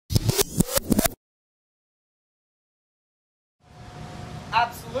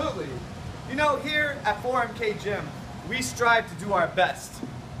know, here at 4MK Gym, we strive to do our best,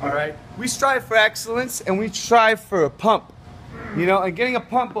 all right? We strive for excellence, and we strive for a pump, you know, and getting a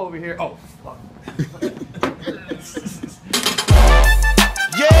pump over here. Oh, fuck.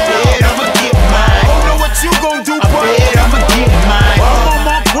 Yeah, I'ma get mine. Don't know what you gon' do, bro. I'ma get mine. I'm on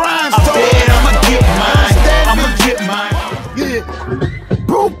my grind, so I'ma get mine. Yeah,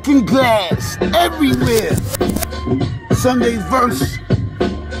 broken glass everywhere. Sunday's verse.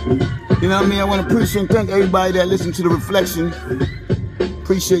 You know what I mean? I want to appreciate and thank everybody that listened to the reflection.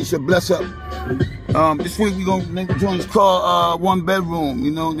 Appreciate you. Bless up. This week we're gonna make joints called One Bedroom.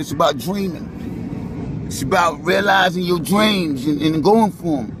 You know, it's about dreaming. It's about realizing your dreams and going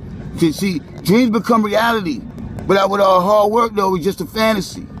for them. Because see, dreams become reality. Without all hard work, though, it's just a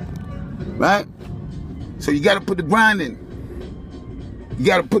fantasy. Right? So you got to put the grind in. You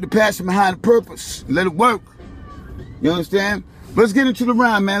got to put the passion behind the purpose. Let it work. You understand? Let's get into the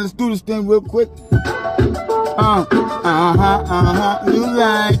rhyme, man. Let's do this thing real quick. You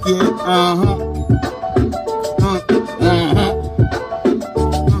like it,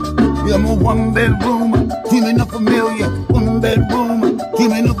 Yeah, I'm a one bedroom, dreaming of a million. One bedroom,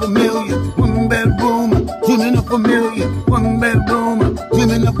 dreaming of a million. One bedroom, dreaming of a million. One bedroom,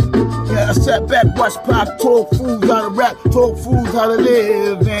 dreaming of a... Yeah, I sat back, watched Pop talk fools how to rap, talk fools how to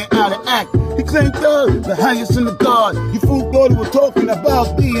live and how to act. He claimed third, the highest in the guard. You fool thought he was talking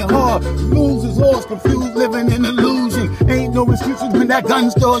about being hard. Lose his horse, confused, living in illusion. Ain't no excuses when that gun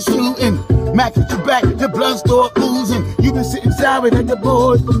starts shooting. Max at your back, your blood start oozing. You been sitting silent like the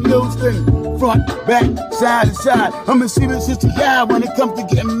boys from Houston. Front, back, side to side. I'm a serious sister guy when it comes to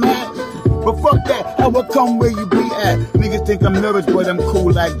getting mad. But fuck that, I will come where you be at. Niggas think I'm nervous, but I'm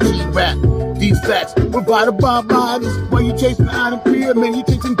cool like G-Rap. These facts provide a bomb bodies. While you chasing the iron pyramid, you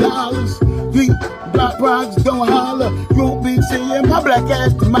chasing dollars. These black projects don't holler. You won't be seeing my black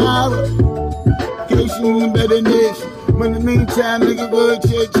ass tomorrow. Cation and better nation. But in the meantime, nigga, word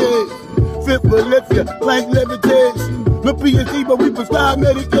chase. Fit for lift you like levitation. No PhD, but we prescribe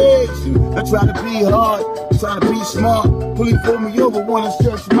medication. I try to be hard, trying to be smart. Police pull me over, wanna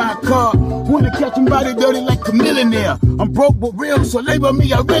search my car. Wanna catch somebody dirty like a millionaire. I'm broke but real, so label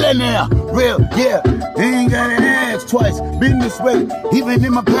me a millionaire. Real, yeah, ain't gotta ask twice. Been this way, even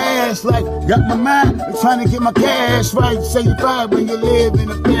in my past life. Got my mind, trying to get my cash right. Say you five when you live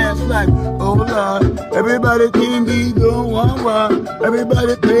in a past life. Oh Lord, everybody can be the one.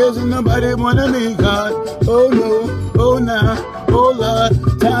 Everybody cares and nobody wanna be God. Oh no, oh nah, oh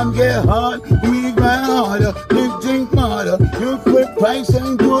Lord, time get hard. We grind harder, live, drink harder. You quit price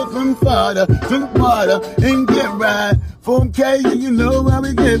and do it from father. Drink water and get right. 4K, you know how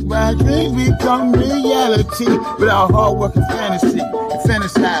we get right. Dreams become reality without hard work and fantasy. And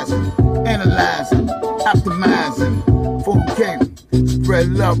fantasizing, analyzing, optimizing. 4K, spread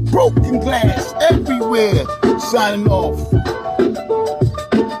love, broken glass everywhere. Signing off.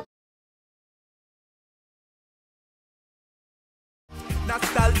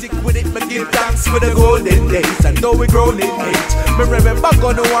 Nostalgic with it, me give thanks for the golden days. And though we grown in age, me remember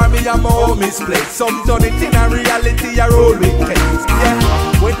gonna war me and my homies place. Some done it in a reality, I roll with case.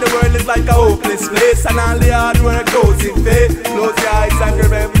 Yeah, when the world is like a hopeless place and all the hard work goes in vain. Close your eyes and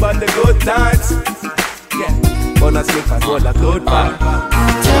remember the good times. Yeah, gonna slip and roll a good vibe.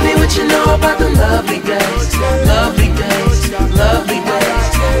 Tell me what you know about the lovely days, lovely days, lovely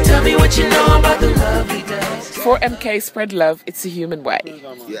days. Tell me what you know about the lovely days. 4MK, spread love, it's a human way.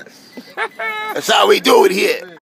 Yes. That's how we do it here.